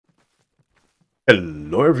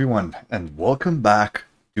Hello everyone, and welcome back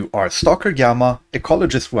to our Stalker Gamma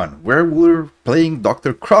Ecologist run, where we're playing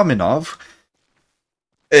Dr. Chrominov,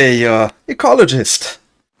 a ecologist,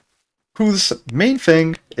 whose main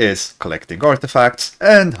thing is collecting artifacts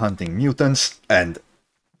and hunting mutants, and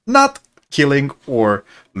not killing or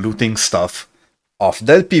looting stuff off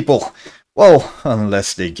dead people. Well,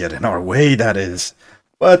 unless they get in our way, that is.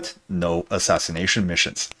 But no assassination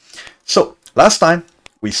missions. So, last time,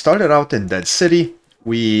 we started out in Dead City.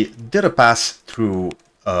 We did a pass through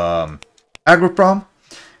Agroprom,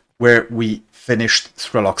 where we finished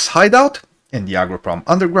Strelok's hideout in the Agroprom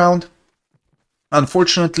underground.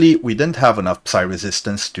 Unfortunately, we didn't have enough psi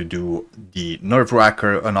resistance to do the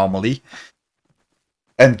Nerve-Wracker anomaly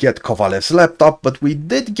and get Kovalev's laptop, but we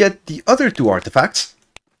did get the other two artifacts.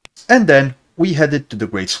 And then we headed to the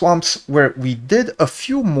Great Swamps, where we did a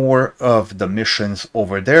few more of the missions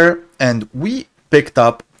over there, and we picked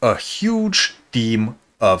up a huge team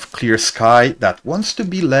of Clear Sky that wants to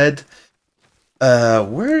be led.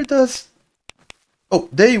 Where does... Oh,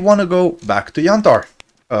 they want to go back to Yantar.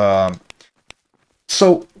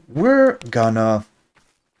 So we're gonna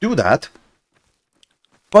do that.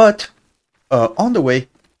 But on the way,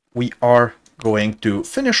 we are going to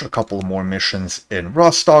finish a couple more missions in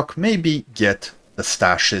ROSTOK, maybe get the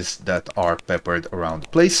stashes that are peppered around the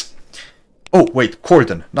place. Oh, wait,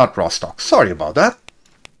 Cordon, not ROSTOK. Sorry about that.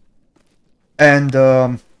 And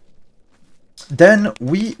then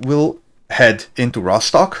we will head into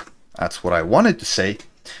ROSTOK. That's what I wanted to say.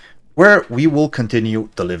 Where we will continue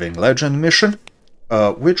the Living Legend mission,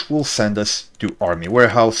 which will send us to army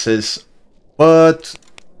warehouses. But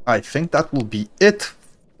I think that will be it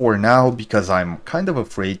for now, because I'm kind of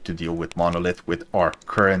afraid to deal with Monolith with our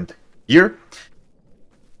current gear.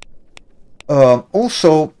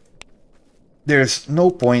 Also, there's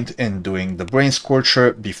no point in doing the Brain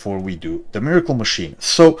Scorcher before we do the Miracle Machine.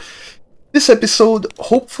 So this episode,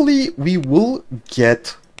 hopefully we will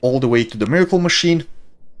get all the way to the Miracle Machine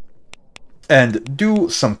and do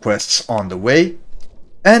some quests on the way.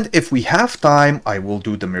 And if we have time, I will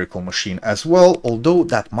do the Miracle Machine as well, although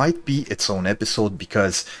that might be its own episode,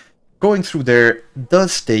 because going through there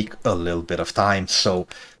does take a little bit of time. So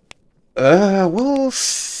we'll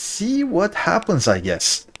see what happens, I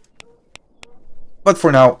guess. But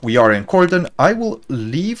for now, we are in Cordon. I will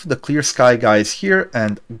leave the Clear Sky guys here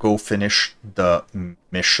and go finish the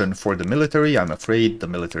mission for the military. I'm afraid the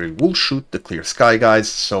military will shoot the Clear Sky guys.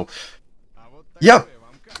 So, yeah.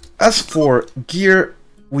 As for gear,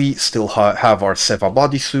 we still have our Seva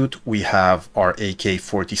bodysuit. We have our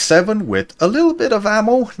AK-47 with a little bit of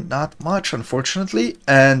ammo. Not much, unfortunately.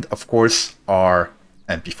 And, of course, our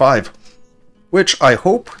MP5, which I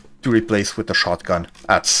hope to replace with a shotgun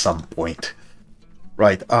at some point.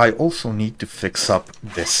 Right, I also need to fix up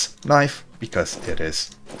this knife because it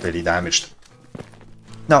is pretty damaged.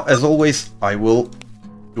 Now, as always, I will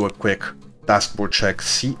do a quick taskboard check,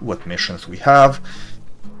 see what missions we have.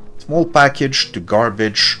 Small package to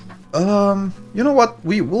garbage. You know what?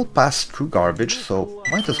 We will pass through garbage, so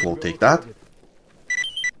might as well take that.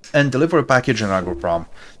 And deliver a package in Agroprom.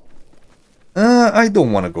 I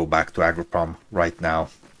don't want to go back to Agroprom right now.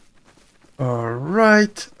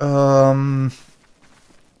 Alright,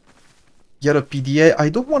 get a PDA. I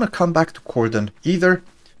don't want to come back to Cordon either,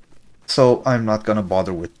 so I'm not gonna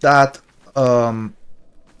bother with that.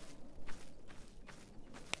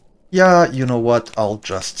 Yeah, you know what? I'll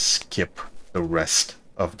just skip the rest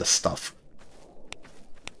of the stuff.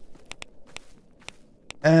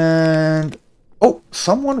 And oh,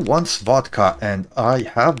 someone wants vodka, and I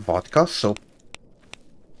have vodka, so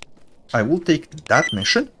I will take that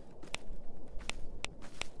mission.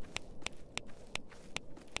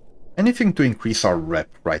 Anything to increase our rep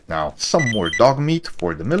right now. Some more dog meat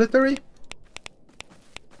for the military.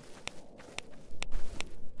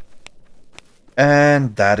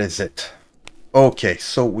 And that is it. Okay,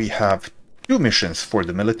 so we have 2 missions for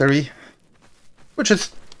the military, which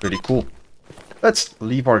is pretty cool. Let's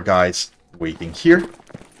leave our guys waiting here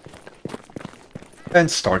and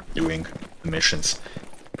start doing the missions.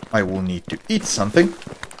 I will need to eat something.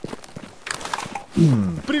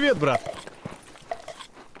 Привет, брат.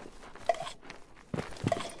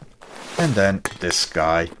 And then this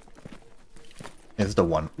guy is the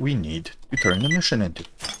one we need to turn the mission into.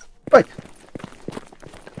 Right.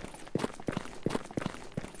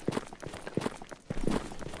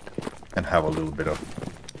 And have a little bit of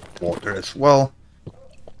water as well.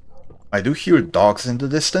 I do hear dogs in the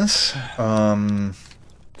distance.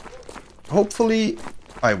 Hopefully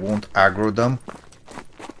I won't aggro them,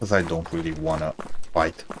 because I don't really want to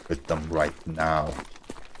fight with them right now.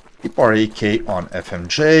 Keep our AK on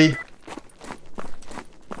FMJ.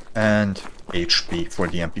 and HP for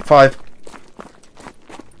the MP5.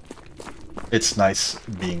 It's nice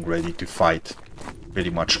being ready to fight pretty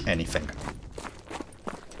much anything.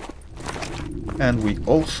 And we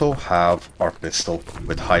also have our pistol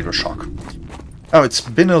with Hydroshock. Now, it's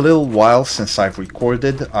been a little while since I've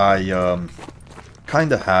recorded. I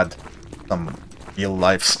kind of had some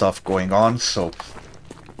real-life stuff going on, so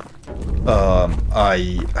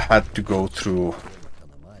I had to go through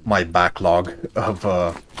my backlog of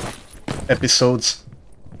episodes,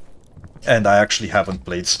 and I actually haven't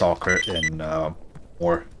played Stalker in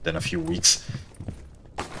more than a few weeks.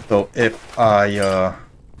 So if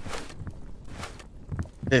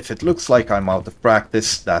it looks like I'm out of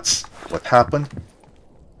practice, that's what happened.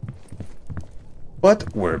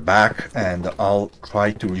 But we're back, and I'll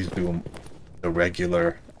try to resume the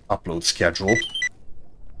regular upload schedule.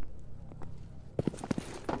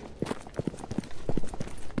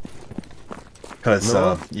 Because,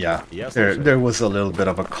 yeah, there was a little bit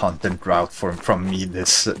of a content drought from me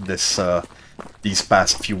these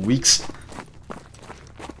past few weeks.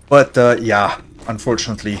 But, yeah,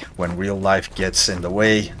 unfortunately, when real life gets in the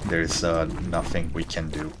way, there's nothing we can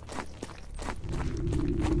do.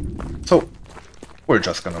 So, we're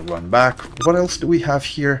just gonna run back. What else do we have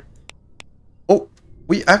here? Oh,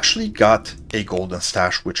 we actually got a golden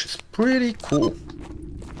stash, which is pretty cool.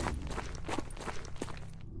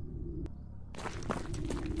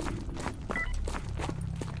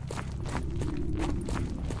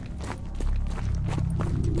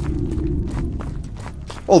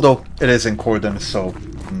 Although it is in Cordon, so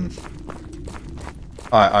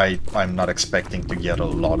I'm not expecting to get a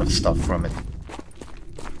lot of stuff from it.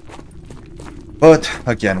 But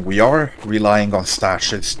again, we are relying on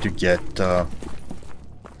stashes to get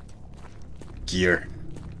gear,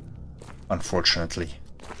 unfortunately.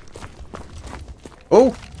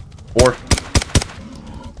 Oh, or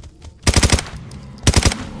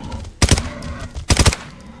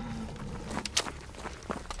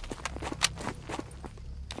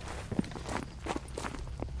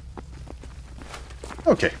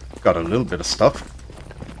okay, got a little bit of stuff.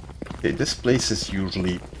 Okay, this place is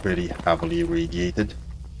usually pretty heavily irradiated.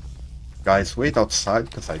 Guys, wait outside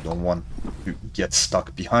because I don't want to get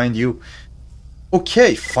stuck behind you.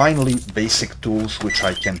 Okay, finally basic tools which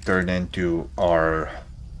I can turn into our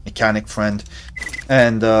mechanic friend.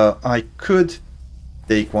 And I could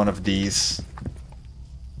take one of these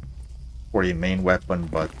for a main weapon,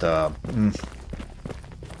 but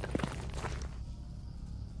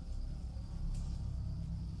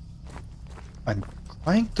I'm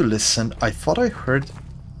trying to listen. I thought I heard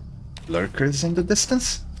lurkers in the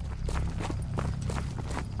distance.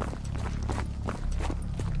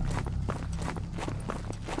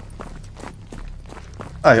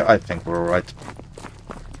 I think we're alright.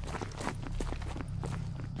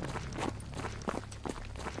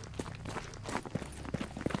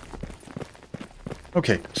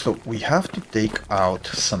 Okay, so we have to take out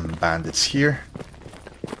some bandits here.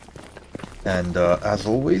 And as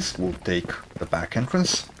always, we'll take the back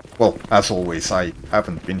entrance. Well, as always, I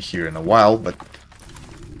haven't been here in a while, but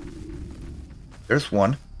there's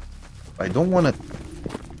one. I don't want to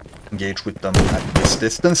engage with them at this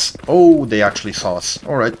distance. Oh, they actually saw us.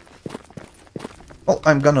 Alright. Well,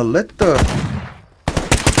 I'm gonna let the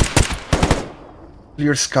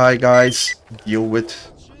clear sky guys deal with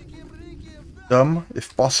them,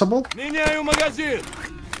 if possible.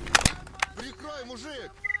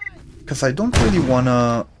 Because I don't really want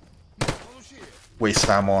to waste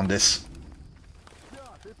ammo on this.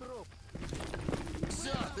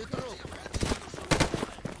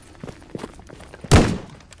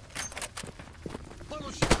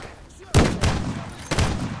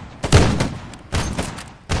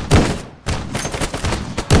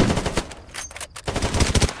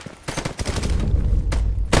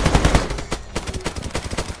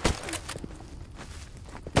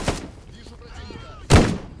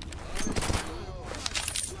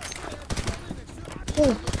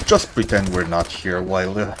 We'll just pretend we're not here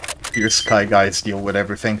while the clear sky guys deal with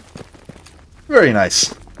everything. Very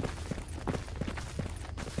nice.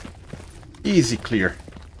 Easy clear.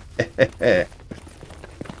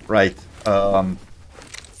 Right. I'll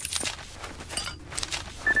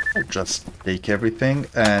just take everything,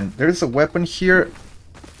 and there's a weapon here.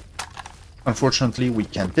 Unfortunately, we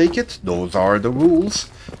can't take it. Those are the rules.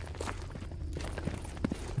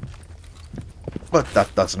 But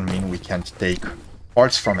that doesn't mean we can't take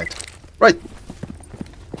parts from it. Right.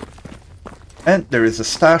 And there is a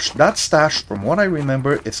stash. That stash, from what I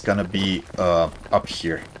remember, is gonna be up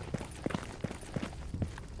here.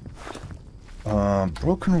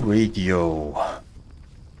 Broken radio.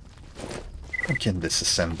 we can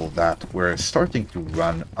disassemble that. We're starting to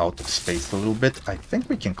run out of space a little bit. I think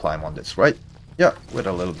we can climb on this, right? Yeah, with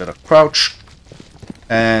a little bit of crouch.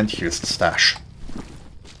 And here's the stash.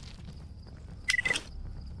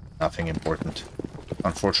 Nothing important,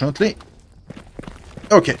 unfortunately.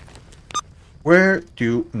 Okay. Where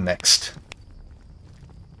to next?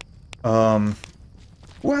 Well,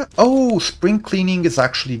 oh, spring cleaning is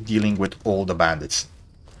actually dealing with all the bandits.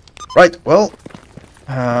 Right, well,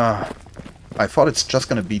 I thought it's just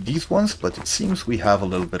gonna be these ones, but it seems we have a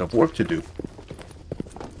little bit of work to do.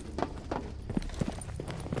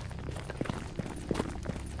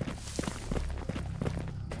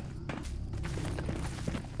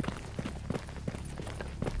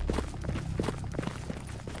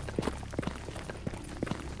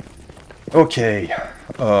 Okay,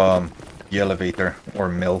 the elevator, or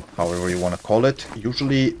mill, however you want to call it,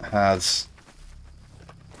 usually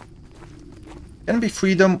can be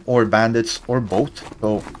freedom or bandits or both,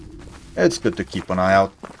 so it's good to keep an eye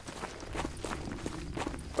out.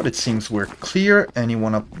 But it seems we're clear.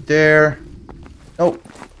 Anyone up there? Nope.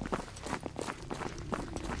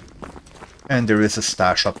 And there is a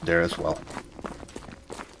stash up there as well.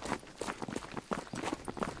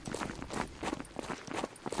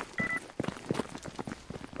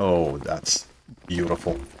 Oh, that's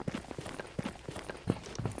beautiful.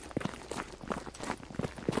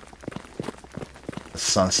 The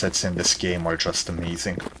sunsets in this game are just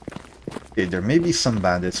amazing. Okay, there may be some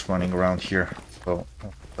bandits running around here, so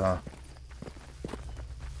a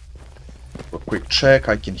quick check.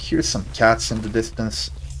 I can hear some cats in the distance.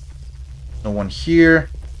 No one here.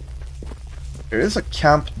 There is a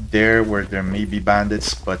camp there where there may be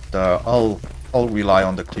bandits, but I'll rely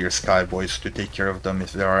on the clear sky boys to take care of them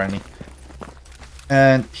if there are any.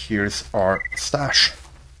 And here's our stash.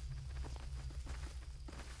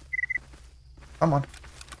 Come on.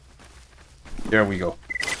 There we go.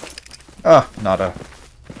 Ah, not a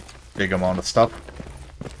big amount of stuff.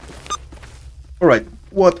 Alright,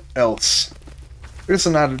 what else? There's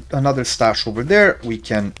another stash over there. We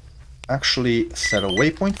can actually set a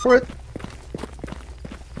waypoint for it.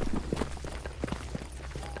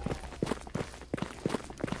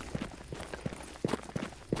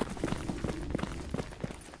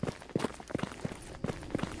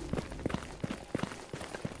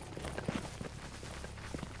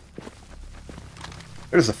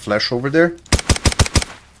 There's a flesh over there.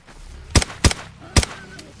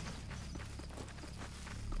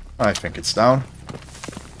 I think it's down.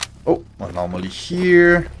 Oh, anomaly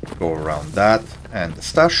here. Go around that. And the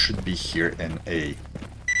stash should be here in a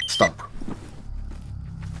stump.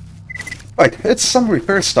 Right, it's some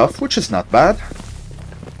repair stuff, which is not bad.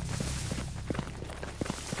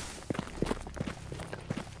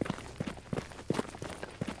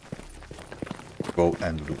 Go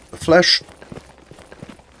and loot the flesh.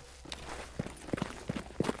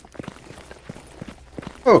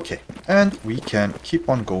 Okay, and we can keep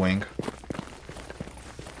on going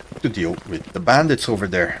to deal with the bandits over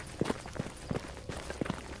there.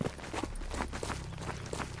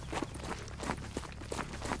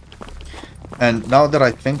 And now that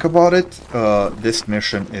I think about it, this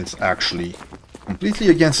mission is actually completely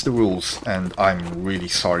against the rules, and I'm really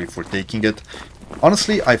sorry for taking it.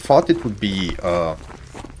 Honestly, I thought it would be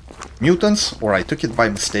mutants, or I took it by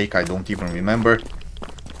mistake, I don't even remember.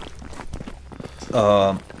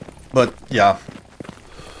 But yeah,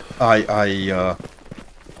 I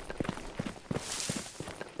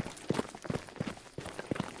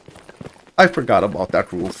forgot about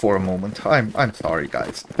that rule for a moment. I'm sorry,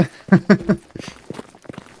 guys.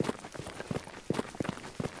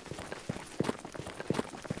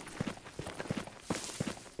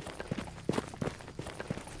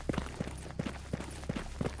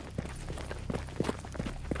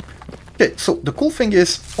 Okay, so the cool thing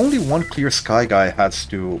is, only one clear sky guy has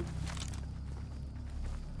to...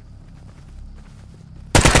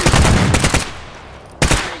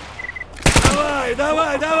 Давай,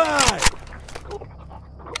 давай, давай!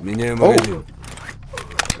 Меняем Oh, магазин.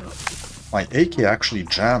 my AK actually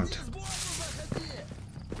jammed.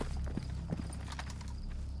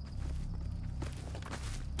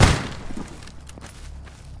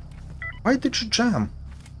 Why did you jam?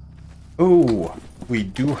 Oh, we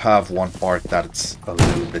do have one part that's a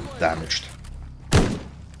little bit damaged.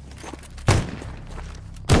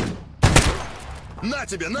 На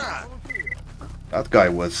тебе, на! That guy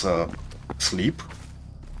was asleep.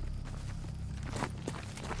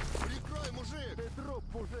 Прикрой, мужик! Ты труп,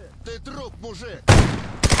 мужик! Ты труп, мужик!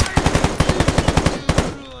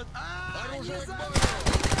 Оружие к бою!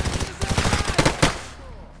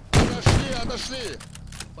 Отошли, отошли!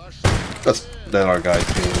 Пошли! Just let our guys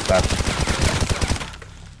deal with that.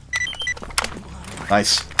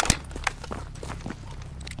 Nice.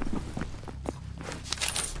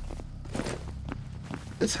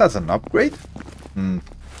 This has an upgrade?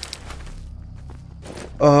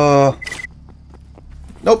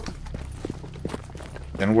 Nope.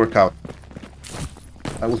 Didn't work out.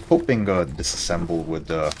 I was hoping disassemble would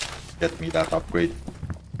get me that upgrade.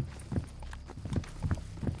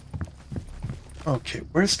 Okay,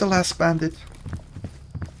 where's the last bandit?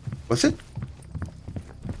 Was it?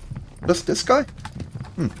 Just this guy?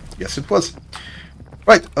 Yes it was.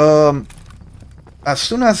 Right, as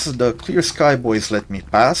soon as the Clear Sky boys let me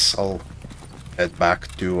pass, I'll head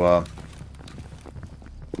back to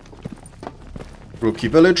Rookie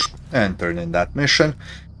Village and turn in that mission.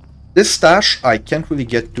 This stash, I can't really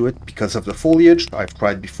get to it because of the foliage. I've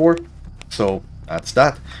tried before, so that's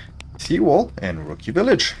that. See you all in Rookie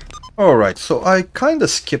Village. Alright, so I kinda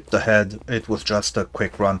skipped ahead. It was just a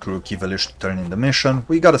quick run to Rookie Village to turn in the mission.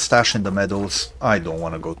 We got a stash in the meadows. I don't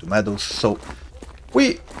want to go to meadows, so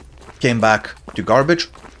we came back to garbage.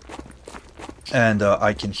 And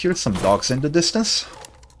I can hear some dogs in the distance.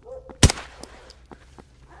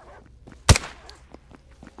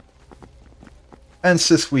 And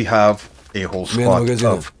since we have a whole squad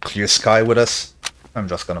of Clear Sky with us, I'm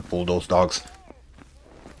just gonna pull those dogs.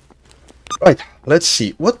 Right, let's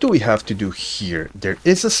see. What do we have to do here? There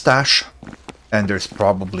is a stash, and there's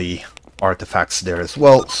probably artifacts there as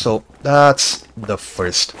well. So that's the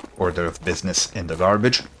first order of business in the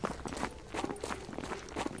garbage.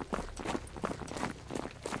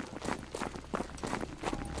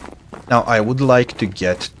 Now, I would like to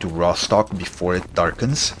get to ROSTOK before it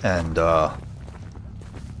darkens, and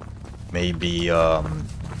maybe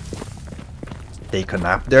take a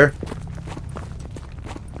nap there.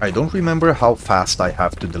 I don't remember how fast I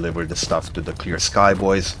have to deliver the stuff to the Clear Sky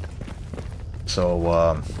boys, so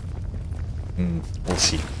we'll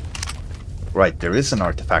see. Right, there is an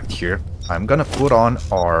artifact here. I'm gonna put on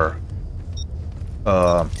our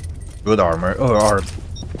good armor, or our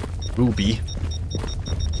ruby,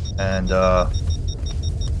 and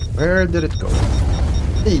where did it go?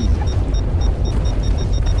 Hey.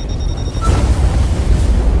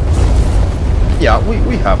 Yeah,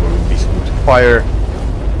 we have a ruby suit. Fire.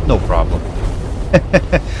 No problem.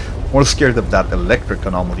 More scared of that electric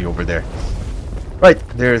anomaly over there. Right,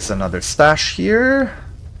 there's another stash here.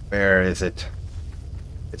 Where is it?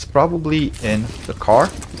 It's probably in the car.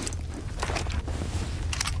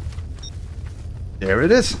 There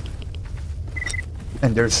it is.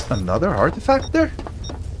 And there's another artifact there?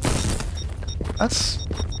 That's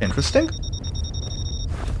interesting.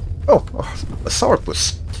 Oh, a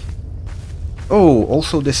sourpuss. Oh,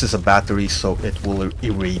 also this is a battery, so it will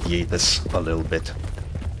irradiate us a little bit.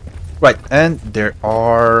 Right, and there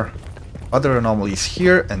are other anomalies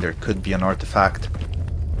here, and there could be an artifact.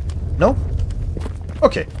 No?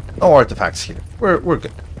 Okay, no artifacts here. We're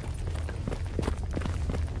good.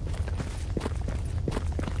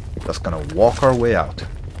 Just gonna walk our way out.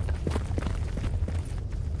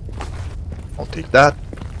 I'll take that.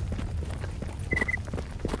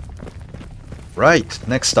 Right,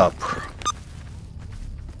 next up.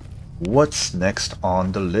 What's next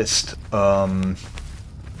on the list? I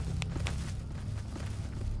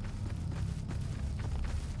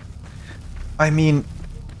mean,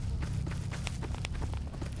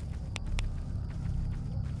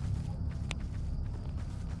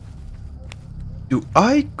 do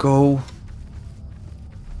I go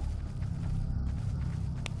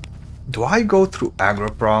through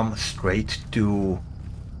Agroprom straight to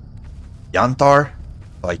Yantar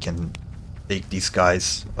so I can take these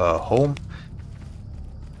guys home?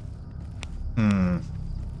 You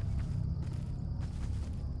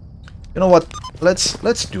know what?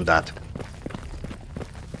 Let's do that.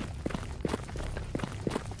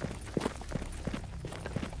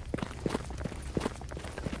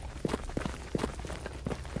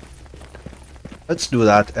 Let's do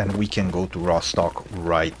that, and we can go to ROSTOK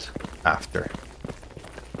right after.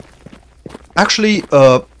 Actually,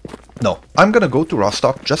 no, I'm gonna go to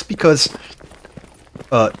ROSTOK just because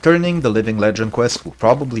turning the Living Legend quest will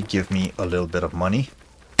probably give me a little bit of money.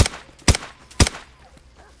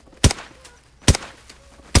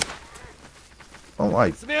 Oh,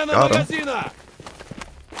 I got him.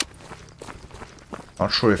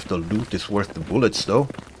 Not sure if the loot is worth the bullets, though.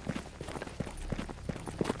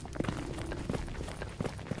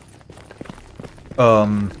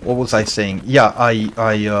 What was I saying? Yeah,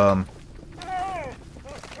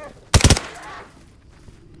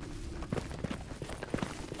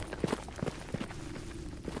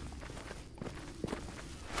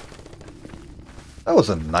 that was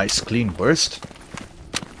a nice clean burst.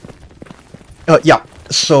 Yeah,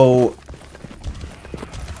 so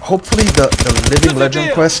hopefully the Living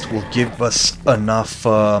Legend quest will give us enough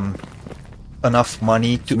enough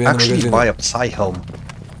money to Смена actually магазина. buy a Psy helm,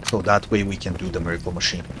 so that way we can do the Miracle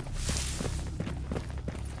Machine.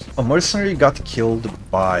 A mercenary got killed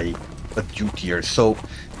by a dutier, so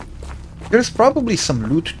there's probably some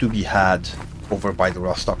loot to be had over by the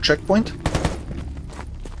ROSTOK checkpoint.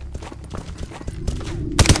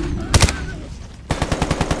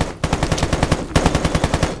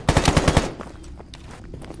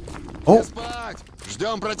 Oh, Спать!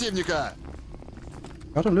 Ждем противника!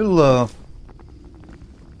 got a little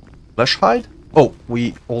flesh hide? Oh,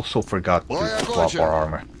 we also forgot to swap our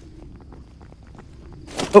armor.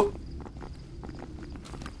 Oh!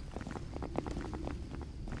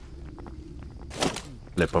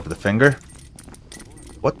 Flip of the finger.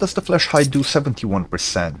 What does the flesh hide do?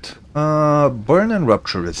 71%. Burn and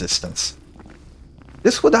rupture resistance.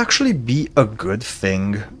 This would actually be a good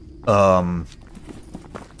thing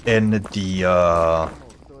in the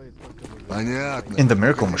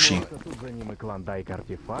Miracle Machine.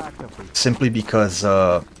 Simply because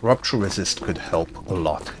rupture resist could help a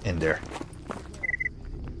lot in there.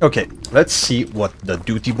 Okay, let's see what the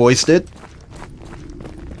duty boys did.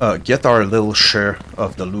 Get our little share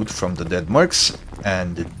of the loot from the dead mercs,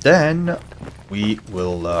 and then we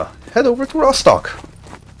will head over to ROSTOK.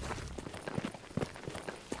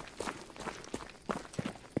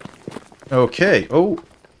 Okay, oh,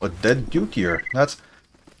 a dead dutier. That's...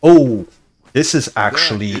 Oh, this is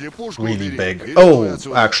actually really big. Oh,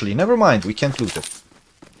 actually, never mind, we can't loot it.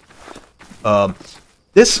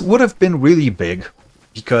 This would have been really big,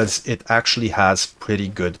 because it actually has pretty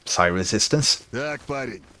good psi resistance. Так,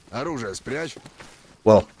 парень, оружие спрячь.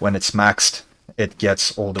 Well, when it's maxed, it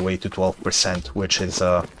gets all the way to 12%, which is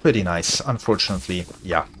pretty nice. Unfortunately,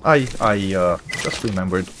 yeah, I just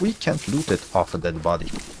remembered we can't loot it off a dead body.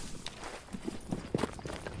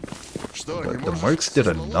 But the mercs did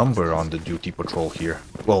a number on the duty patrol here.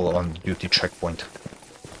 Well, on the duty checkpoint.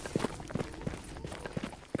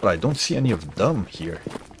 But I don't see any of them here.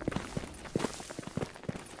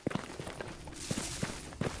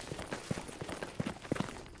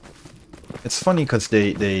 It's funny because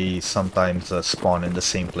they sometimes spawn in the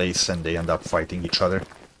same place and they end up fighting each other.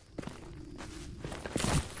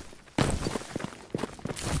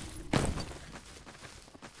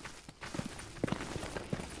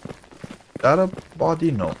 That a body?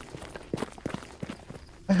 No.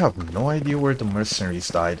 I have no idea where the mercenaries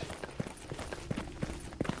died.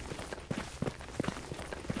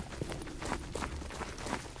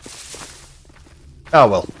 Ah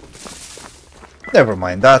well. Never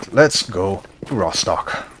mind that, let's go to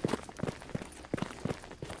ROSTOK.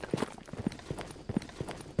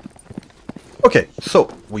 Okay, so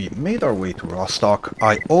we made our way to ROSTOK.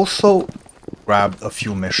 I also grabbed a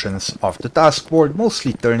few missions off the task board,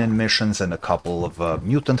 mostly turn-in missions and a couple of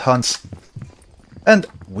mutant hunts. And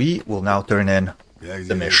we will now turn in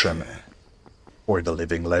the mission for the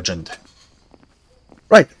Living Legend.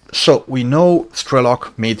 Right, so we know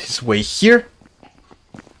Strelok made his way here.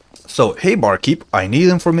 So, hey barkeep, I need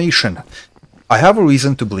information. I have a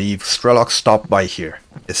reason to believe Strelok stopped by here.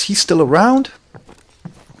 Is he still around?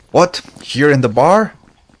 What? Here in the bar?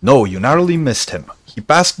 No, you narrowly missed him. He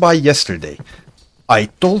passed by yesterday. I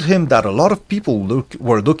told him that a lot of people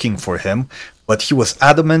were looking for him, but he was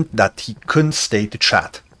adamant that he couldn't stay to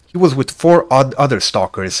chat. He was with 4 other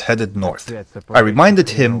stalkers headed north. I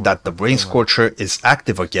reminded him that the brain scorcher is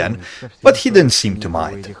active again, but he didn't seem to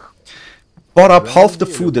mind. Bought up half the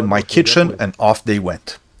food in my kitchen and off they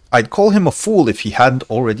went. I'd call him a fool if he hadn't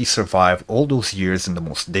already survived all those years in the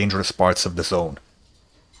most dangerous parts of the zone.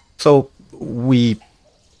 So, we,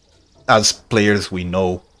 as players, we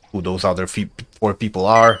know who those other 4 people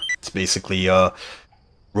are. It's basically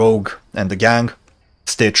Rogue and the gang,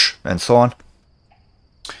 Stitch, and so on.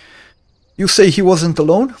 You say he wasn't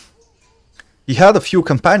alone? He had a few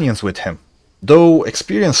companions with him. Though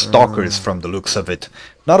experienced stalkers from the looks of it,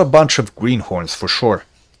 not a bunch of greenhorns for sure.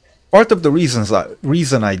 Part of the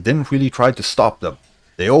reason I didn't really try to stop them.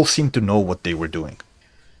 They all seemed to know what they were doing.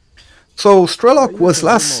 So Strelok was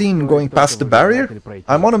last seen going past the barrier?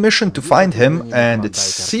 I'm on a mission to find him, and it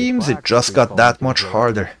seems it just got that much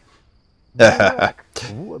harder.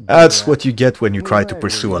 That's what you get when you try to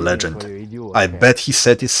pursue a legend. I bet he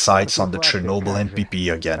set his sights on the Chernobyl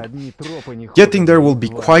NPP again. Getting there will be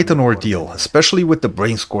quite an ordeal, especially with the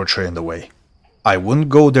brain scorcher in the way. I wouldn't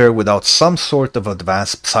go there without some sort of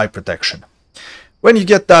advanced psi protection. When you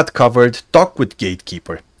get that covered, talk with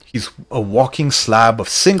Gatekeeper. He's a walking slab of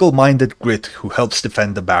single-minded grit who helps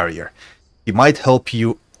defend the barrier. He might help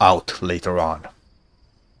you out later on.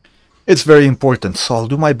 It's very important, so I'll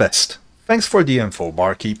do my best. Thanks for the info,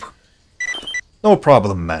 barkeep. No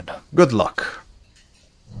problem, man. Good luck.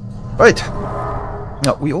 Right.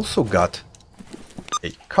 Now, we also got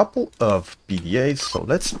a couple of PDAs, so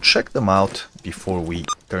let's check them out before we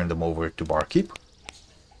turn them over to barkeep.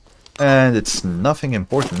 And it's nothing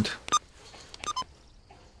important.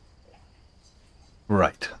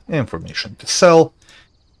 Right. Information to sell.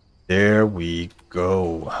 There we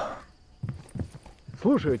go.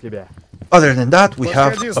 Слушаю тебя. Other than that, we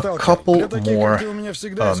have Подходи, a Stalker. couple Для таких, more как ты, у меня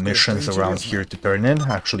всегда есть missions кое-что around интересное. here to turn in.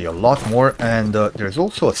 Actually, a lot more. And there's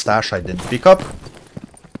also a stash I didn't pick up.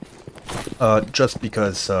 Just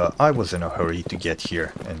because I was in a hurry to get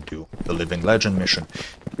here and do the Living Legend mission.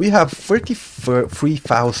 We have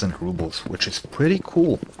 33,000 rubles, which is pretty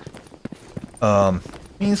cool.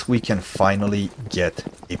 Means we can finally get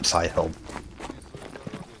a Psy Helm.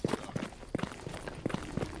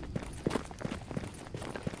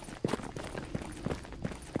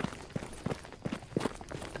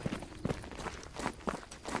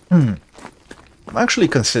 I'm actually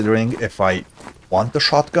considering if I want the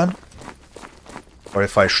shotgun or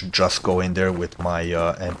if I should just go in there with my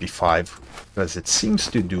MP5, because it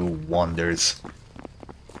seems to do wonders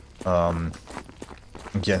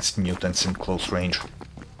against mutants in close range.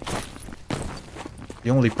 The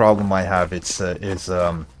only problem I have it's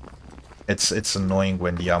annoying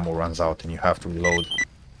when the ammo runs out and you have to reload,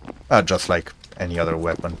 just like any other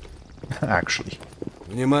weapon, actually.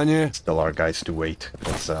 Внимание! Still our guys to wait,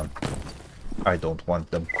 because I don't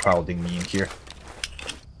want them crowding me in here.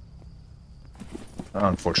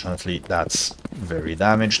 Unfortunately, that's very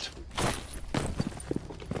damaged.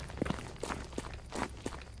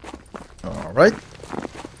 Alright.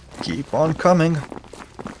 Keep on coming.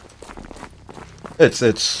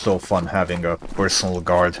 It's so fun having a personal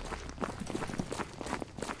guard.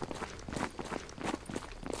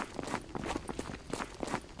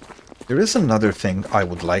 There is another thing I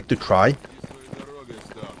would like to try,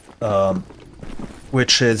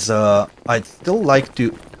 which is I'd still like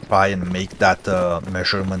to try and make that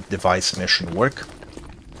measurement device mission work,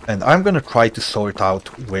 and I'm gonna try to sort out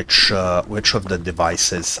which of the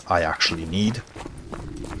devices I actually need.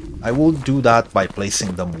 I will do that by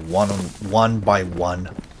placing them one by one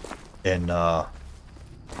in the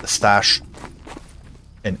stash,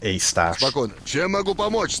 in a stash. Спокойно. Чем могу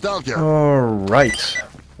помочь, сталкер? Alright,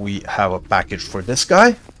 we have a package for this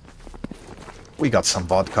guy. We got some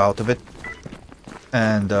vodka out of it.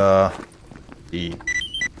 And the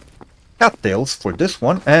cattails for this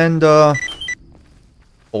one. And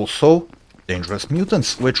also dangerous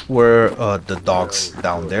mutants, which were the dogs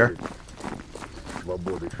down there.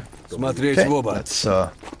 Смотреть Okay, в оба. let's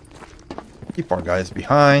keep our guys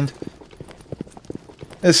behind.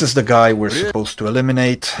 This is the guy we're supposed to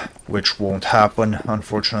eliminate, which won't happen,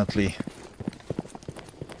 unfortunately.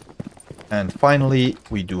 And finally,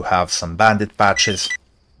 we do have some bandit patches.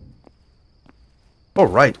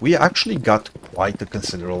 Alright, we actually got quite a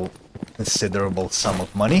considerable sum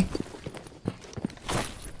of money.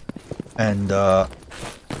 And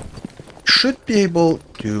should be able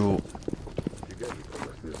to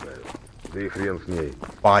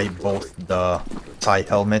buy both the Psy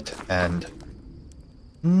helmet and...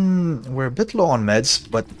 we're a bit low on meds,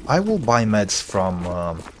 but I will buy meds from...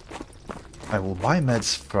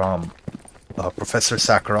 Professor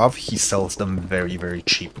Sakharov. He sells them very, very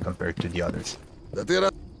cheap compared to the others. Да ты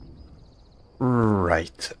рад?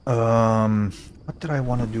 Right. What did I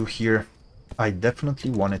want to do here? I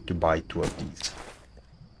definitely wanted to buy 2 of these.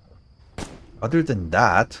 Other than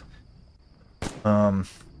that,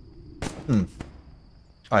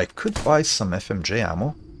 I could buy some FMJ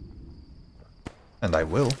ammo, and I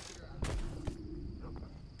will.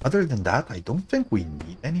 Other than that, I don't think we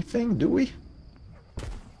need anything, do we?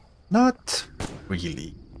 Not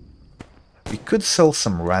really. We could sell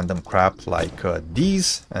some random crap like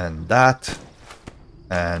these and that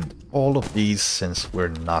and all of these, since we're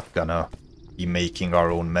not gonna be making our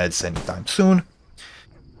own meds anytime soon.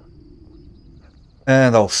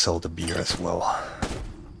 And I'll sell the beer as well.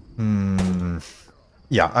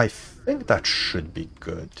 Yeah, I think that should be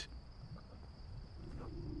good.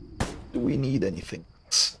 Do we need anything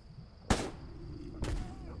else?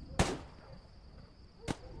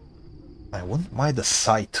 I wouldn't mind the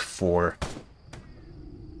sight for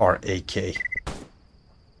our AK.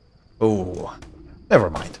 Oh, never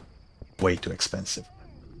mind. Way too expensive.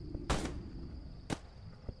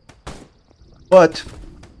 But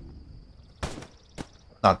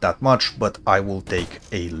not that much, but I will take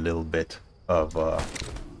a little bit of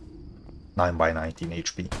 9x19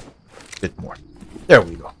 HP. Bit more. There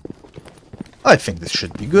we go. I think this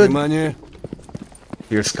should be good. Внимание!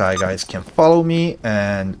 Clear Sky guys can follow me,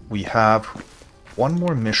 and we have one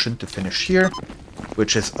more mission to finish here,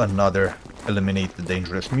 which is another eliminate the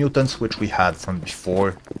dangerous mutants, which we had from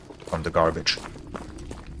before, from the garbage.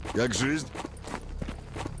 Как жизнь?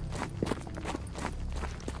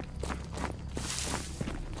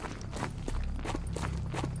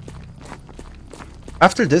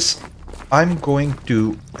 After this, I'm going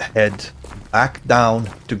to head back down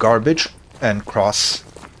to garbage and cross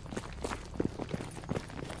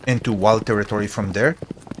into wild territory from there.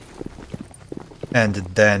 And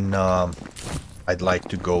then I'd like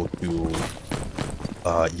to go to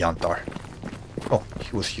Yantar. Oh,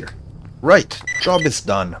 he was here. Right, job is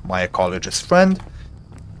done, my ecologist friend.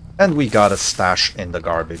 And we got a stash in the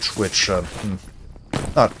garbage, which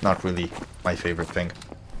not really my favorite thing.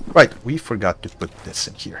 Right, we forgot to put this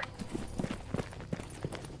in here.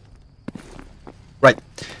 Right,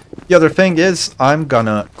 the other thing is I'm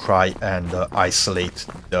gonna try and isolate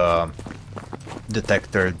the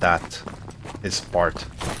detector that is part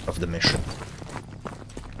of the mission.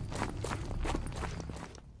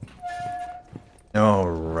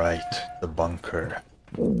 Alright, the bunker.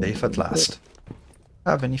 Safe at last.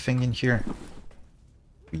 Have anything in here?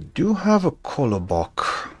 We do have a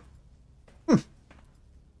kolobok.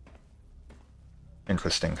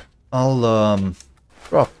 Interesting. I'll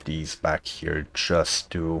drop these back here just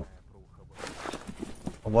to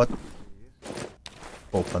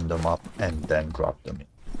open them up and then drop them in.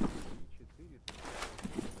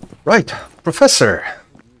 Right, Professor.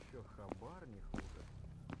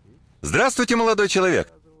 Здравствуйте, молодой человек.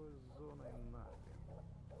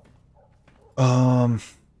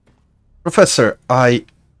 Professor,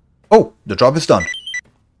 oh, the job is done.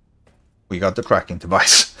 We got the tracking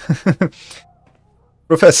device.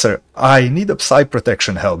 Professor, I need a Psy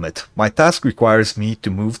protection helmet. My task requires me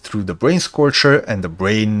to move through the Brain Scorcher and the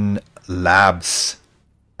Brain Labs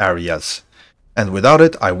areas. And without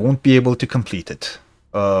it, I won't be able to complete it.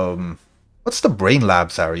 What's the Brain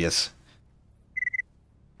Labs areas?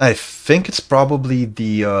 I think it's probably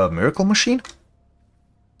the Miracle Machine?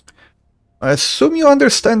 I assume you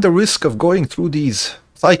understand the risk of going through these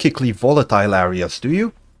psychically volatile areas, do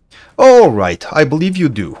you? Oh, right, I believe you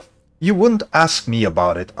do. You wouldn't ask me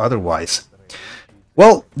about it otherwise.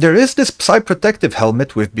 Well, there is this Psy-protective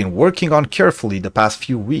helmet we've been working on carefully the past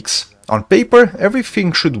few weeks. On paper,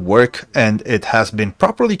 everything should work, and it has been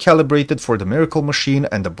properly calibrated for the Miracle Machine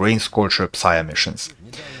and the Brain Scorcher Psy missions.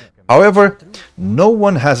 However, no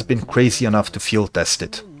one has been crazy enough to field test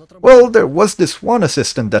it. Well, there was this one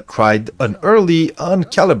assistant that tried an early,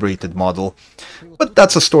 uncalibrated model, but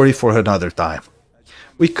that's a story for another time.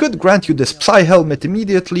 We could grant you this Psy helmet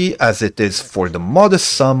immediately, as it is for the modest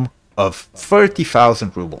sum of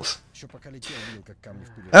 30,000 rubles.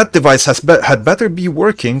 That device had better be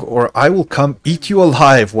working, or I will come eat you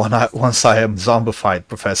alive once I am zombified,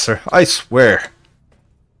 Professor. I swear.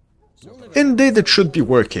 Indeed, it should be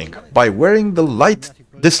working. By wearing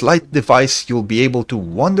this light device, you'll be able to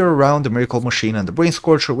wander around the Miracle Machine and the Brain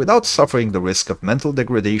Scorcher without suffering the risk of mental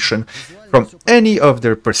degradation from any of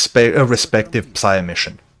their respective Psy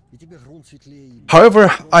mission.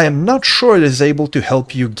 However, I am not sure it is able to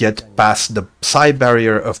help you get past the Psy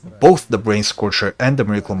barrier of both the Brain Scorcher and the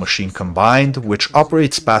Miracle Machine combined, which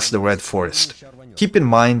operates past the Red Forest. Keep in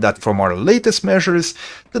mind that from our latest measures,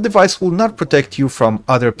 the device will not protect you from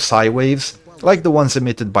other Psy waves, like the ones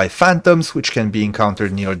emitted by phantoms, which can be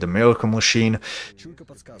encountered near the Miracle Machine,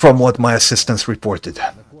 from what my assistants reported.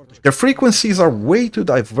 Their frequencies are way too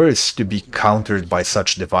diverse to be countered by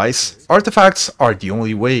such device. Artifacts are the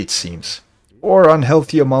only way, it seems. Or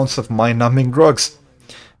unhealthy amounts of mind-numbing drugs.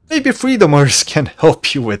 Maybe Freedomers can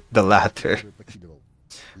help you with the latter.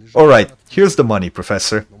 Alright, here's the money,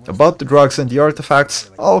 Professor. About the drugs and the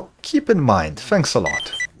artifacts, I'll keep in mind. Thanks a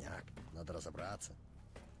lot.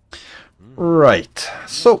 Right,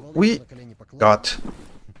 so we got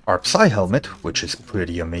our Psy helmet, which is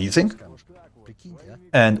pretty amazing.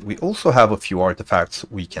 And we also have a few artifacts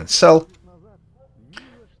we can sell.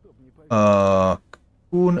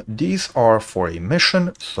 These are for a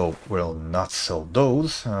mission, so we'll not sell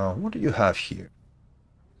those. What do you have here?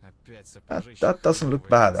 That doesn't look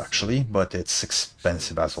bad, actually, but it's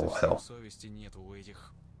expensive as all hell.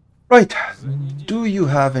 Right, do you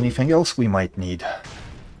have anything else we might need?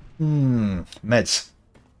 Meds.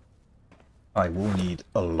 I will need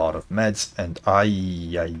a lot of meds, and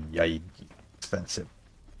expensive.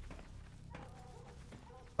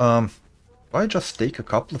 Do I just take a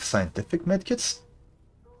couple of scientific medkits?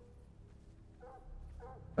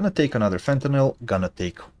 Gonna take another fentanyl, gonna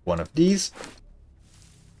take one of these.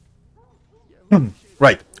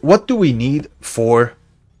 Right, what do we need for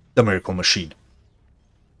the Miracle Machine?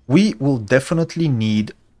 we will definitely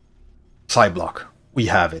need Psyblock. We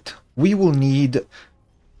have it. We will need...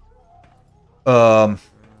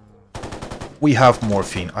 we have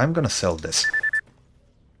morphine. I'm gonna sell this.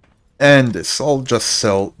 And this. I'll just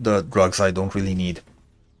sell the drugs I don't really need.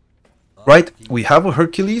 Right, we have a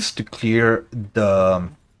Hercules to clear the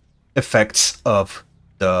effects of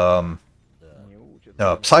the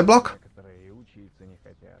Psyblock.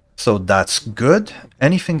 So that's good.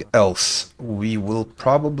 Anything else? We will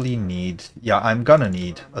probably need... Yeah, I'm gonna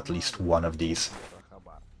need at least one of these.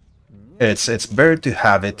 It's better to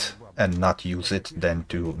have it and not use it than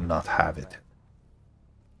to not have it.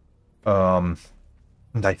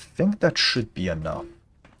 And I think that should be enough.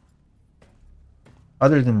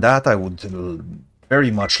 Other than that, I would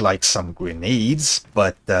very much like some grenades,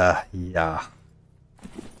 but yeah.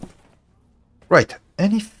 Right,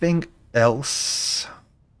 anything else?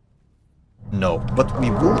 No, but we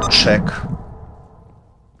will check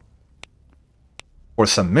for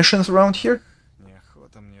some missions around here.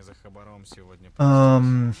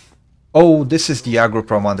 Oh, this is the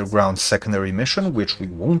Agroprom Underground secondary mission, which we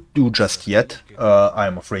won't do just yet.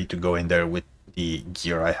 I'm afraid to go in there with the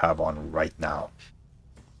gear I have on right now.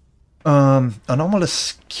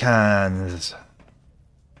 Anomalous scans.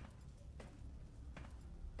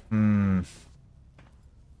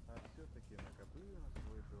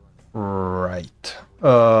 Right.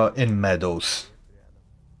 In Meadows.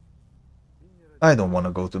 I don't want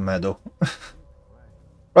to go to Meadow.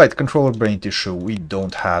 Right, controller brain tissue. We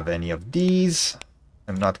don't have any of these.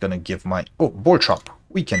 I'm not gonna give my... Oh, board shop.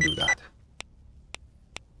 We can do that.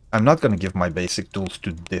 I'm not gonna give my basic tools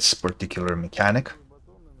to this particular mechanic.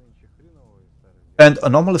 And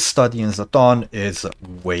anomalous study in Zaton is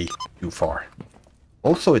way too far.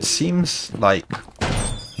 Also, it seems like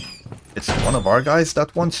it's one of our guys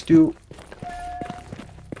that wants to...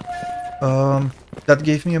 that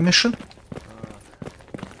gave me a mission?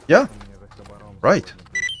 Yeah. Right.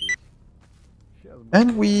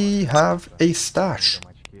 And we have a stash.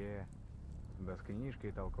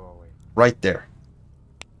 Right there.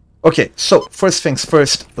 Okay, so first things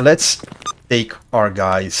first, let's take our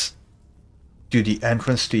guys to the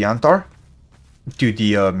entrance to Yantar, to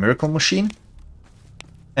the Miracle Machine,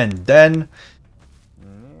 and then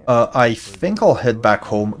I think I'll head back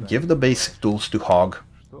home, give the basic tools to Hog,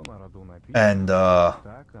 and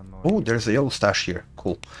oh, there's a yellow stash here,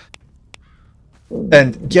 cool,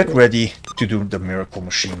 and get ready to do the Miracle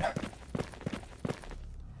Machine.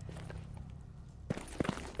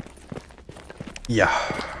 Yeah,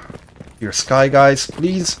 your sky guys,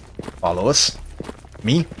 please follow us.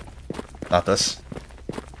 Me, not us.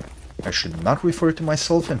 I should not refer to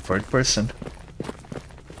myself in third person.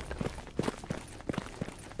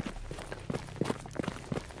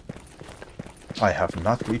 I have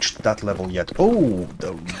not reached that level yet. Oh,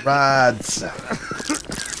 the rads!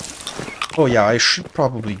 Oh yeah, I should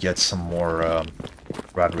probably get some more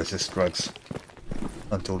rad resist drugs.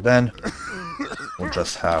 Until then, we'll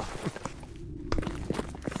just have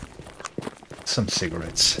some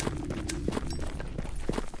cigarettes.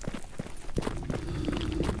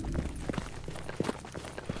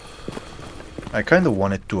 I kind of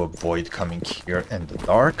wanted to avoid coming here in the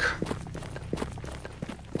dark.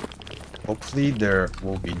 Hopefully there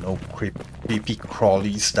will be no creepy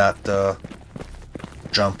crawlies that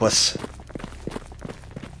jump us.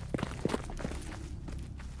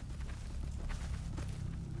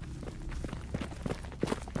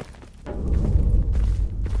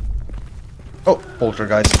 Oh,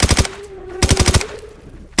 poltergeist.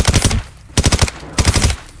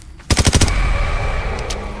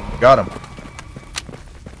 Got him.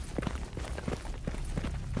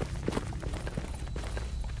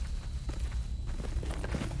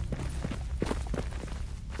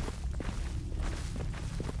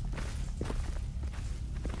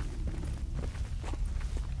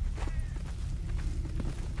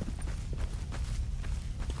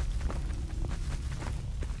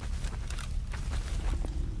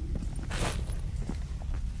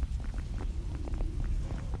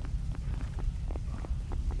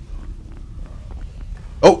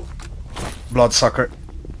 Oh! Bloodsucker.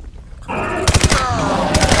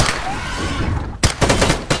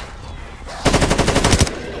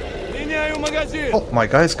 Oh, my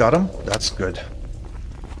guys got him. That's good.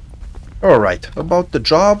 Alright, about the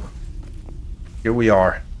job. Here we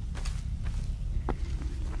are.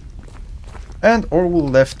 And all we're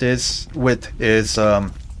left with is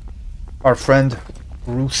our friend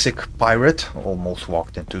Rusik Pirate. Almost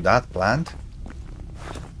walked into that plant.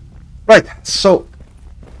 Right, so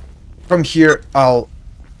from here I'll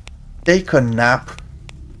take a nap.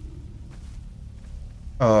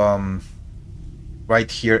 Where right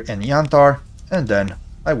here in Yantar, and then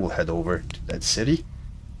I will head over to that city.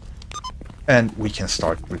 And we can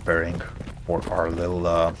start preparing for our little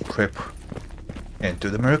trip into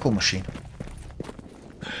the Miracle Machine.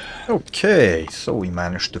 Okay, so we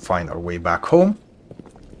managed to find our way back home.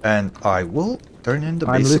 And I will turn in the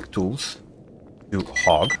basic tools to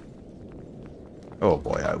Hog. Oh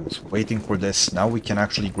boy, I was waiting for this. Now we can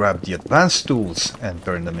actually grab the advanced tools and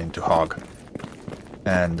turn them into Hog.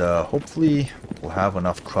 And hopefully we'll have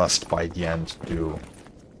enough trust by the end to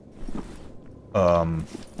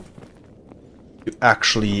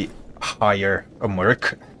actually hire a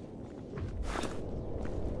merc.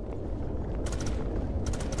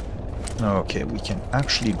 Okay, we can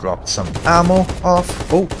actually drop some ammo off.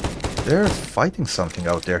 Oh, they're fighting something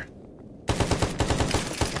out there.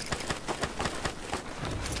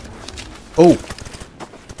 Oh,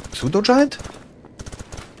 pseudo giant?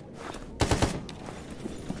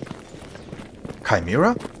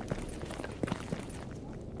 Chimera?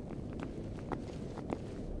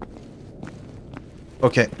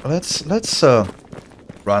 Okay, let's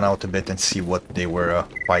run out a bit and see what they were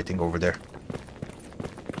fighting over there.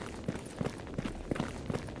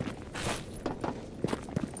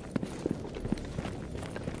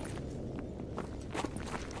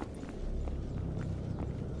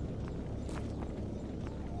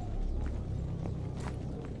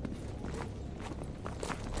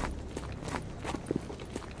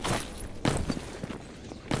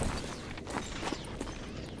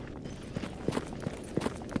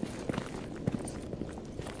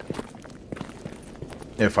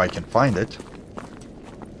 If I can find it.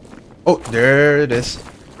 Oh, there it is.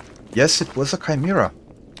 Yes, it was a chimera.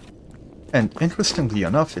 And interestingly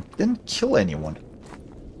enough, it didn't kill anyone.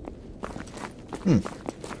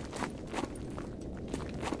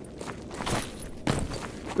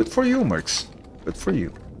 Good for you, mercs. Good for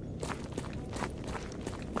you.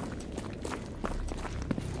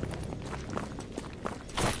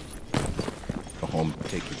 Go home,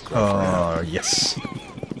 take your girlfriend. Yes.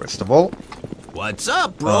 First of all, What's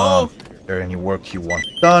up, bro? is there any work you want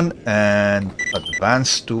done? And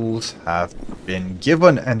advanced tools have been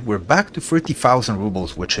given, and we're back to 30,000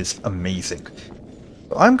 rubles, which is amazing.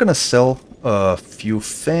 So I'm gonna sell a few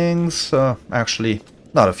things. Actually,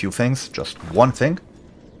 not a few things, just one thing.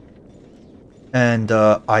 And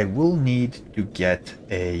I will need to get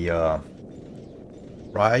a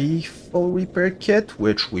rifle repair kit,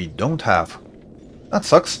 which we don't have. That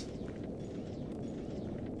sucks.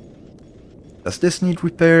 Does this need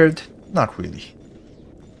repaired? Not really.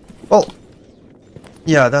 Well,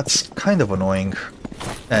 yeah, that's kind of annoying.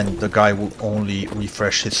 And the guy will only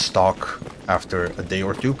refresh his stock after a day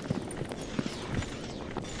or two.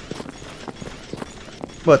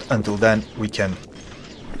 But until then, we can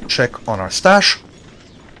check on our stash.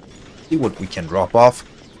 See what we can drop off.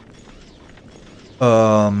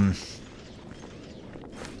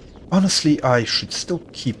 Honestly, I should still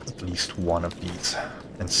keep at least one of these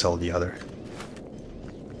and sell the other.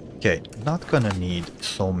 Okay, not gonna need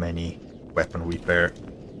so many weapon repair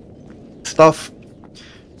stuff.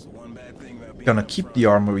 Gonna keep the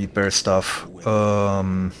armor repair stuff.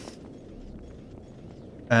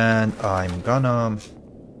 And I'm gonna...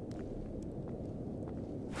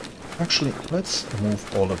 Actually, let's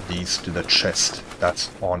move all of these to the chest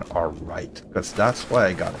that's on our right, because that's why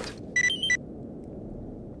I got it.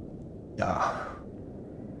 Yeah.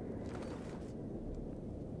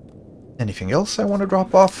 Anything else I want to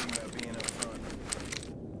drop off?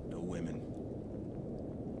 No women.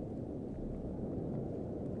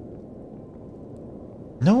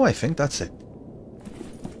 No, I think that's it.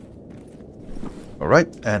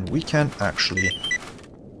 Alright, and we can actually...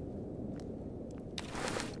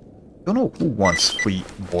 Don't know who wants free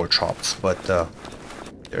boar chops, but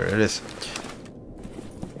there it is.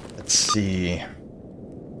 Let's see...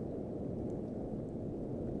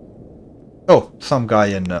 Oh, some guy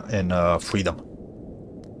in Freedom.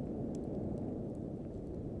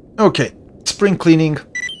 Okay, spring cleaning,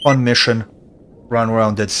 on mission, run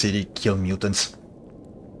around Dead City, kill mutants.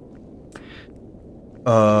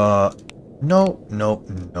 No.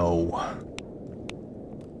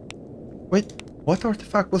 Wait, what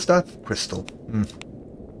artifact was that? Crystal.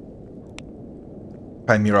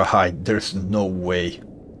 Chimera hide, there's no way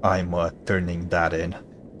I'm turning that in.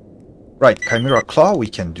 Right, Chimera Claw, we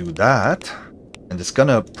can do that. And it's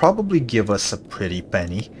gonna probably give us a pretty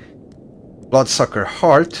penny. Bloodsucker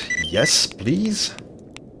Heart, yes, please.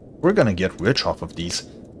 We're gonna get rich off of these.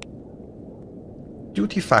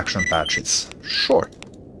 Duty Faction Patches, sure.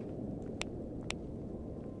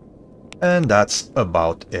 And that's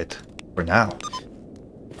about it for now.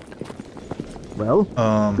 Well,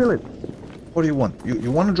 fill it. What do you want?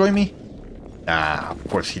 You want to join me? Nah, of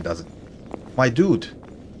course he doesn't. My dude.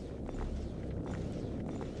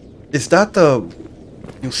 Is that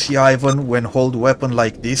you see Ivan when hold weapon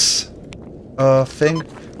like this thing?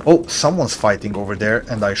 Oh, someone's fighting over there,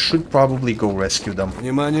 and I should probably go rescue them.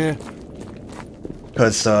 Внимание!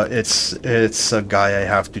 Because it's a guy I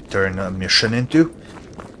have to turn a mission into.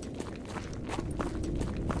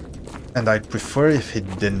 And I'd prefer if he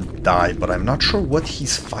didn't die, but I'm not sure what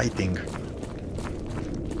he's fighting.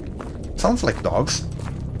 Sounds like dogs.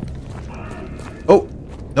 Oh,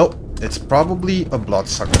 no, it's probably a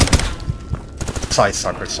bloodsucker. Size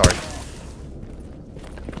sucker, sorry.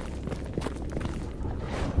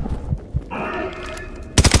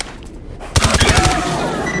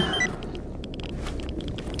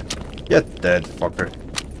 Get dead, fucker.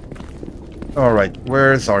 Alright,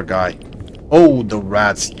 where's our guy? Oh, the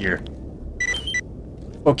rat's here.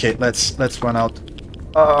 Okay, let's run out.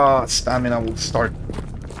 Stamina will start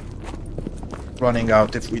running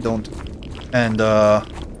out if we don't. And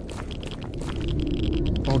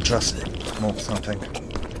we'll just smoke something.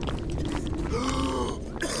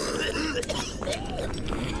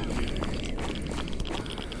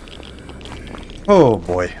 Oh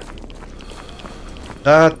boy.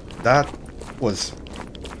 That was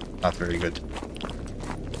not very good.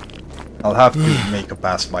 I'll have to make a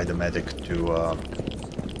pass by the medic to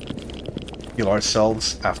heal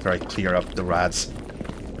ourselves after I clear up the rats.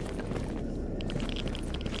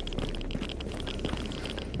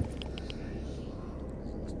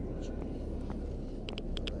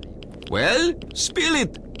 Well, spill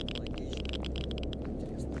it!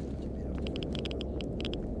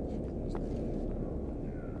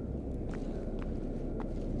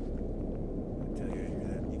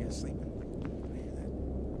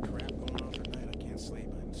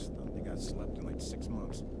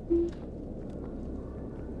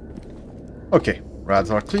 Okay, rats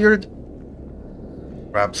are cleared.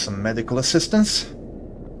 Grab some medical assistance.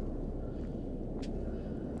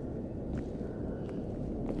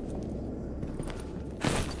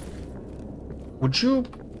 Would you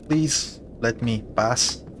please let me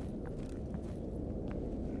pass?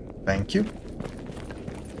 Thank you.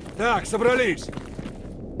 Так, собрались!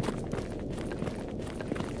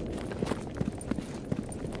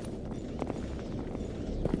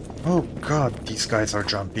 Oh god, these guys are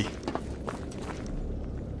jumpy.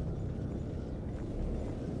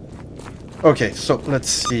 Okay, so let's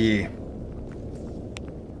see.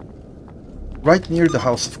 Right near the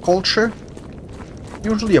House of Culture.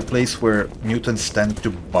 Usually a place where mutants tend to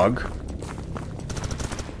bug.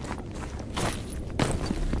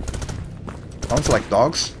 Sounds like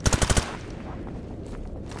dogs.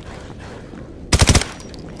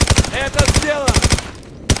 Это сделано!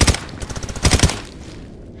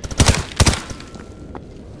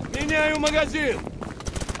 Меняю магазин!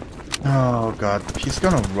 Oh god, he's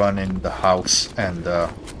gonna run in the house and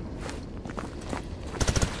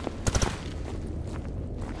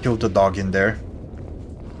kill the dog in there.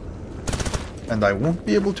 And I won't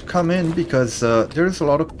be able to come in because there's a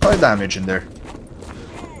lot of fire damage in there.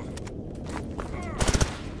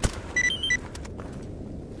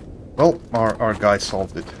 Well, our guy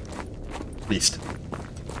solved it. At least.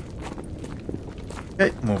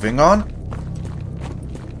 Okay, moving on.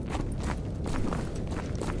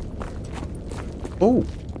 Oh,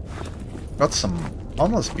 got some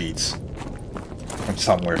almost beads from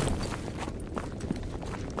somewhere.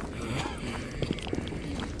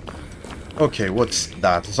 Okay, what's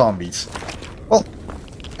that? Zombies. Well,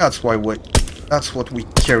 that's what we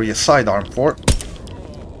carry a sidearm for.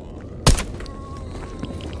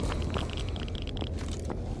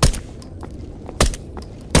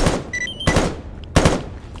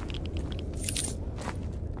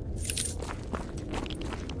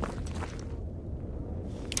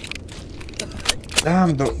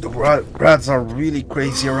 Damn, the rats are really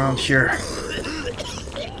crazy around here.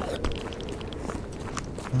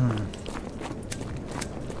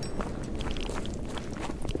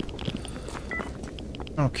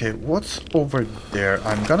 Okay, what's over there?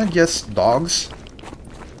 I'm gonna guess dogs.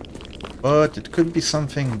 But it could be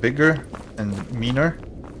something bigger and meaner.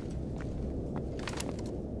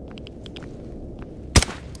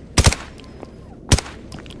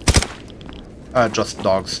 Just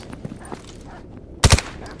dogs.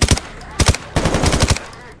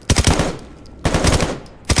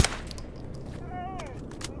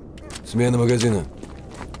 Смена магазина.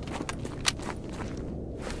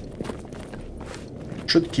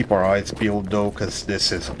 Should keep our eyes peeled though, because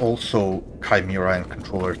this is also Chimera and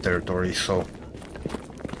controller territory, so...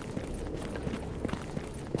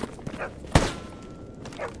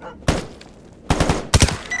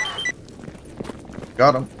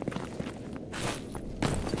 got him.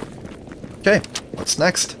 Okay, what's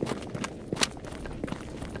next?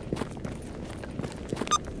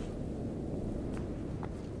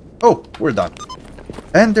 Oh, we're done.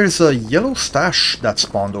 And there's a yellow stash that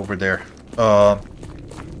spawned over there.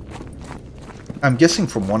 I'm guessing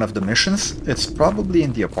from one of the missions. It's probably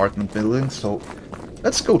in the apartment building, so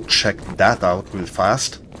let's go check that out real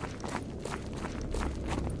fast.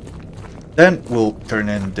 Then we'll turn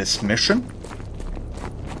in this mission.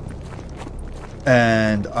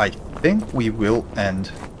 And I think we will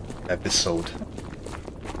end the episode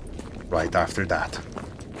right after that.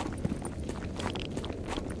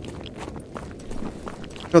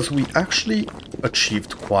 Because we actually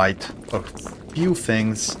achieved quite a few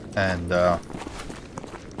things, and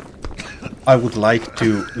I would like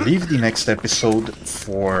to leave the next episode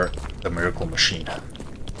for the Miracle Machine.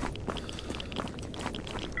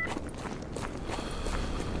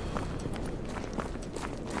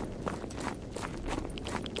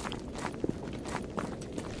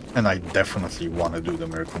 And I definitely want to do the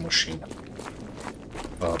Miracle Machine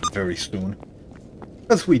very soon.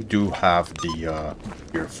 Because we do have the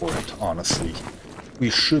gear for it, honestly. We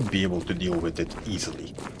should be able to deal with it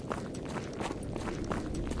easily.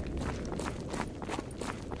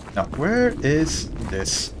 Now, where is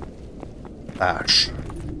this stash?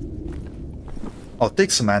 I'll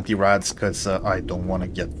take some anti-rads because I don't want to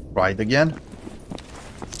get fried again.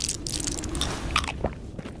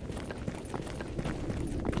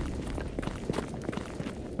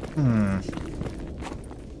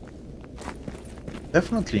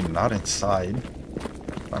 Definitely not inside.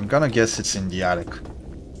 I'm gonna guess it's in the attic.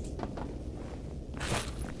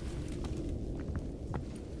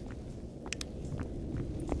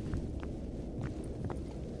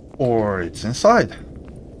 Or it's inside.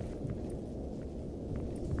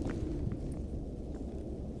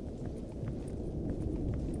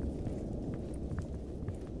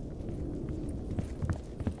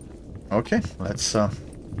 Okay, let's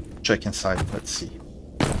check inside. Let's see.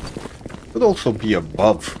 Could also be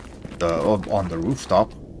above on the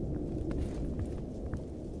rooftop.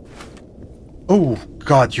 Oh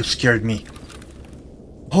God, you scared me.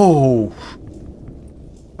 Oh,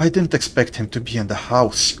 I didn't expect him to be in the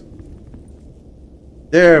house.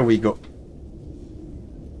 There we go.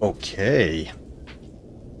 Okay.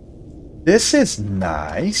 This is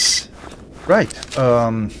nice. Right.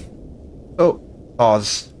 So,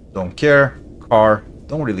 pause. Don't care. Car.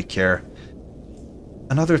 Don't really care.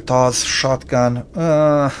 Another Taz shotgun.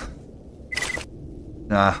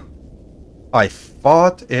 Nah. I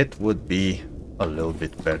thought it would be a little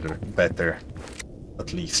bit better,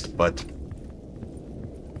 at least, but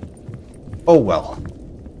oh well.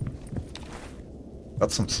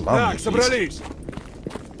 Got some salami. Так, собрались.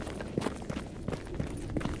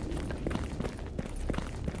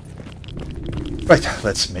 Right,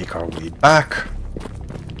 let's make our way back.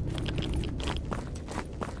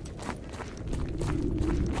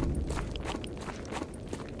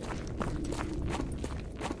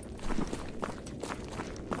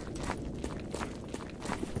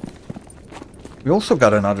 We also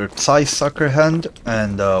got another Psy Sucker hand,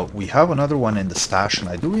 and we have another one in the stash, and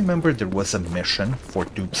I do remember there was a mission for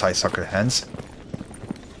 2 Psy Sucker hands.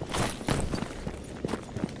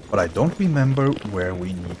 But I don't remember where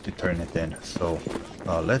we need to turn it in, so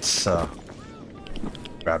let's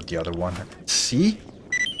grab the other one. See?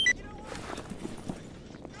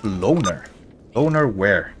 Loner. Loner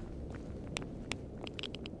where?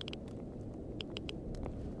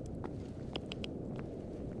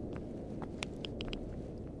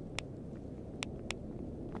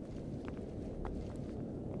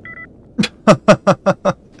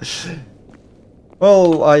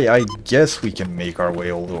 Well, I guess we can make our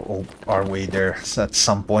way there at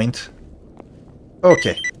some point.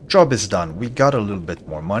 Okay, job is done. We got a little bit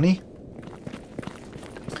more money.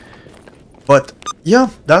 But yeah,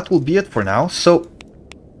 that will be it for now. So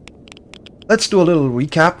let's do a little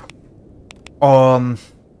recap.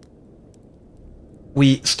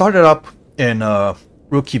 We started up in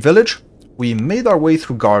Rookie Village. We made our way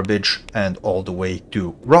through garbage and all the way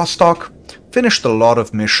to ROSTOK. Finished a lot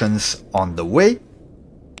of missions on the way.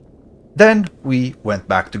 Then we went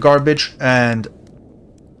back to garbage and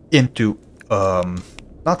into,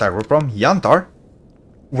 not Agroprom, Yantar,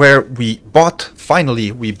 where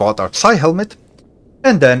finally we bought our Psy helmet,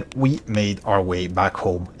 and then we made our way back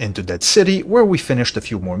home into Dead City, where we finished a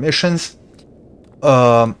few more missions.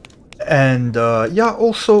 Yeah,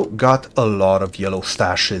 also got a lot of yellow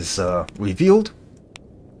stashes revealed.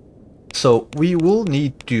 So we will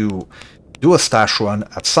need to do a stash run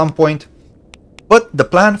at some point. But the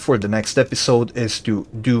plan for the next episode is to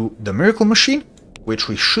do the Miracle Machine, which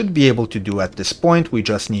we should be able to do at this point. We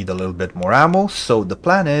just need a little bit more ammo. So the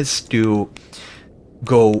plan is to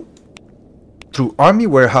go through army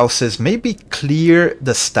warehouses, maybe clear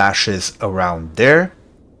the stashes around there,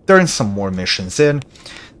 turn some more missions in,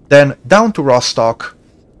 then down to Rostock.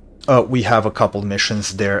 We have a couple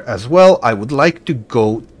missions there as well. I would like to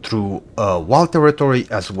go through Wild Territory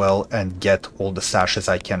as well and get all the stashes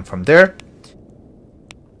I can from there.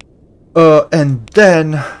 And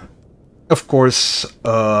then, of course,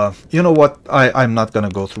 you know what? I'm not gonna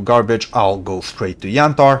go through garbage. I'll go straight to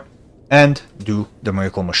Yantar and do the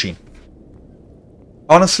Miracle Machine.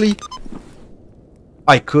 Honestly,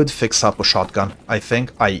 I could fix up a shotgun. I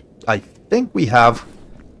think we have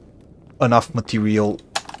enough material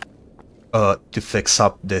to fix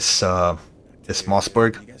up this this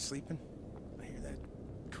Mossberg.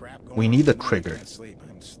 We need a trigger.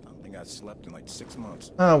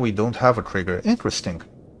 We don't have a trigger. Interesting.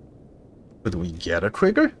 Could we get a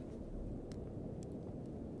trigger?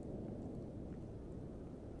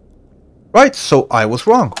 Right, so I was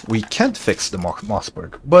wrong. We can't fix the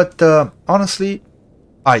Mossberg. But honestly,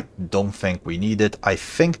 I don't think we need it. I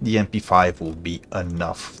think the MP5 will be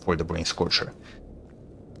enough for the Brain Scorcher.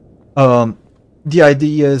 The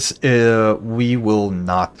idea is we will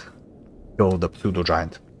not go the Pseudo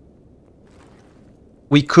Giant.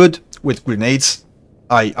 We could with grenades.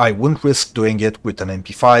 I wouldn't risk doing it with an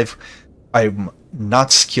MP5. I'm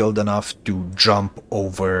not skilled enough to jump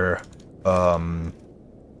over the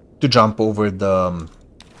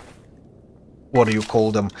what do you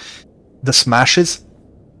call them? The smashes.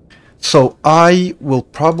 So I will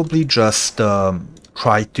probably just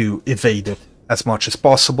try to evade it as much as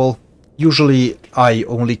possible. Usually I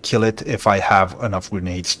only kill it if I have enough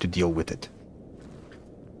grenades to deal with it.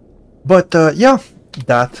 But yeah,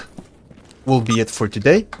 that will be it for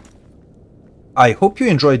today. I hope you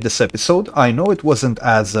enjoyed this episode. I know it wasn't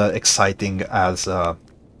as exciting as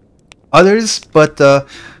others, but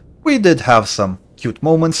we did have some cute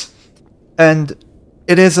moments, and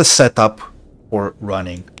it is a setup for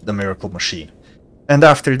running the Miracle Machine. And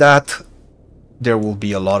after that, there will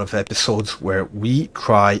be a lot of episodes where we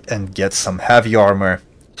try and get some heavy armor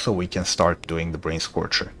so we can start doing the Brain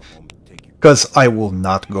Scorcher. Because I will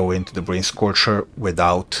not go into the Brain Scorcher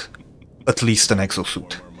without at least an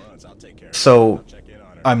exosuit. So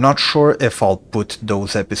I'm not sure if I'll put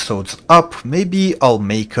those episodes up. Maybe I'll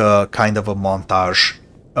make a kind of a montage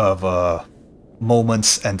of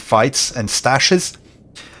moments and fights and stashes.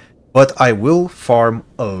 But I will farm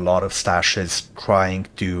a lot of stashes trying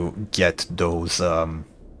to get those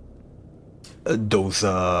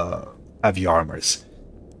heavy armors.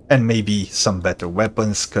 And maybe some better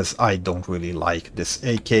weapons, because I don't really like this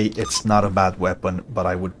AK. It's not a bad weapon, but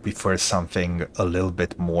I would prefer something a little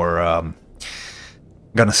bit more,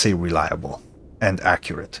 gonna say reliable and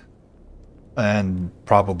accurate. And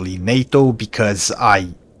probably NATO, because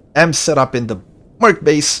I am set up in the Merc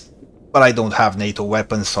base, but I don't have NATO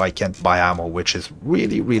weapons, so I can't buy ammo, which is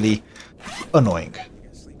really, really annoying.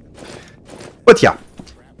 But yeah,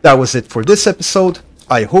 that was it for this episode.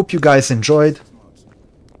 I hope you guys enjoyed.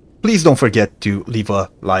 Please don't forget to leave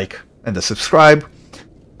a like and a subscribe.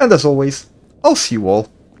 And as always, I'll see you all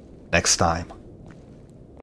next time.